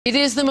It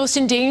is the most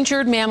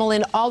endangered mammal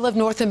in all of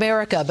North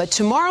America, but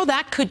tomorrow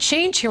that could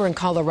change here in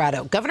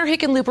Colorado. Governor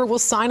Hickenlooper will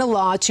sign a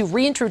law to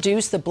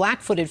reintroduce the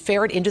black-footed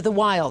ferret into the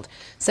wild.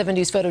 7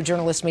 News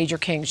photojournalist Major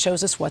King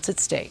shows us what's at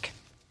stake.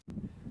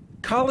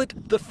 Call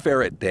it the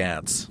ferret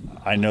dance.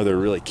 I know they're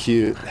really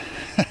cute.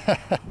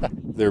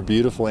 They're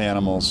beautiful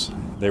animals.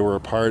 They were a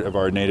part of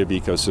our native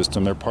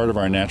ecosystem. They're part of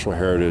our natural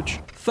heritage.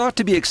 Thought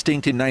to be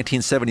extinct in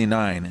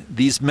 1979,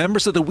 these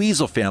members of the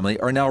weasel family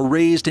are now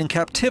raised in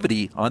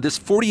captivity on this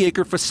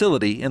 40-acre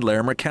facility in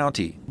Larimer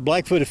County.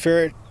 Black-footed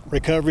ferret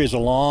recovery is a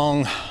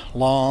long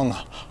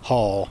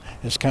haul.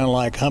 It's kind of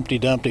like Humpty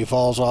Dumpty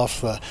falls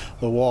off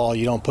the wall.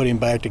 You don't put him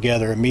back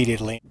together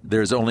immediately.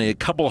 There's only a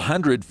couple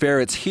hundred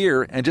ferrets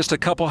here and just a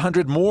couple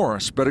hundred more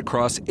spread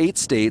across 8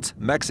 states,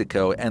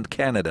 Mexico, and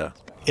Canada.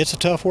 It's a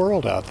tough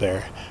world out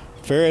there.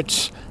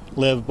 Ferrets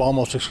live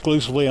almost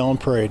exclusively on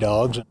prairie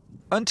dogs.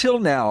 Until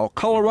now,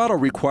 Colorado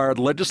required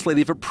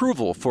legislative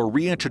approval for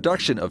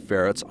reintroduction of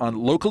ferrets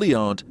on locally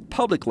owned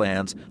public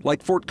lands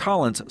like Fort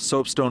Collins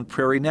Soapstone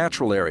Prairie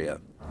Natural Area.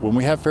 When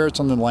we have ferrets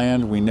on the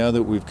land, we know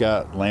that we've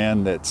got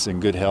land that's in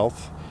good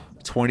health.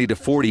 20 to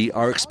 40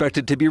 are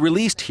expected to be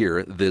released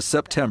here this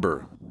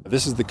September.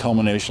 This is the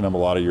culmination of a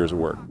lot of years of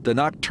work. The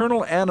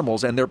nocturnal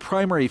animals and their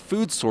primary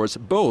food source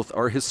both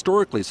are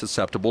historically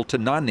susceptible to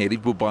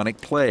non-native bubonic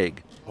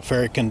plague. A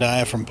ferret can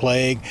die from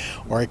plague,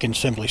 or it can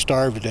simply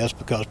starve to death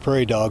because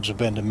prairie dogs have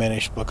been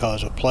diminished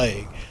because of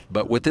plague.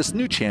 But with this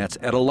new chance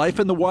at a life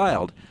in the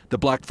wild, the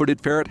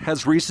black-footed ferret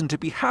has reason to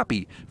be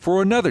happy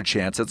for another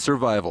chance at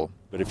survival.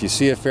 But if you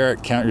see a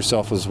ferret, count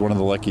yourself as one of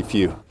the lucky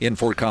few. In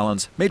Fort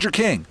Collins, Major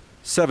King,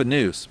 7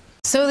 News.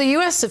 So the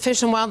U.S.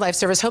 Fish and Wildlife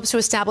Service hopes to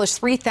establish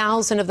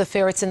 3,000 of the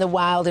ferrets in the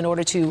wild in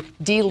order to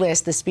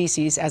delist the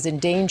species as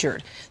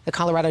endangered. The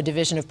Colorado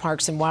Division of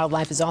Parks and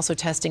Wildlife is also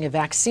testing a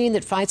vaccine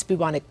that fights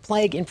bubonic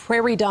plague in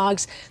prairie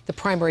dogs, the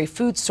primary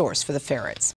food source for the ferrets.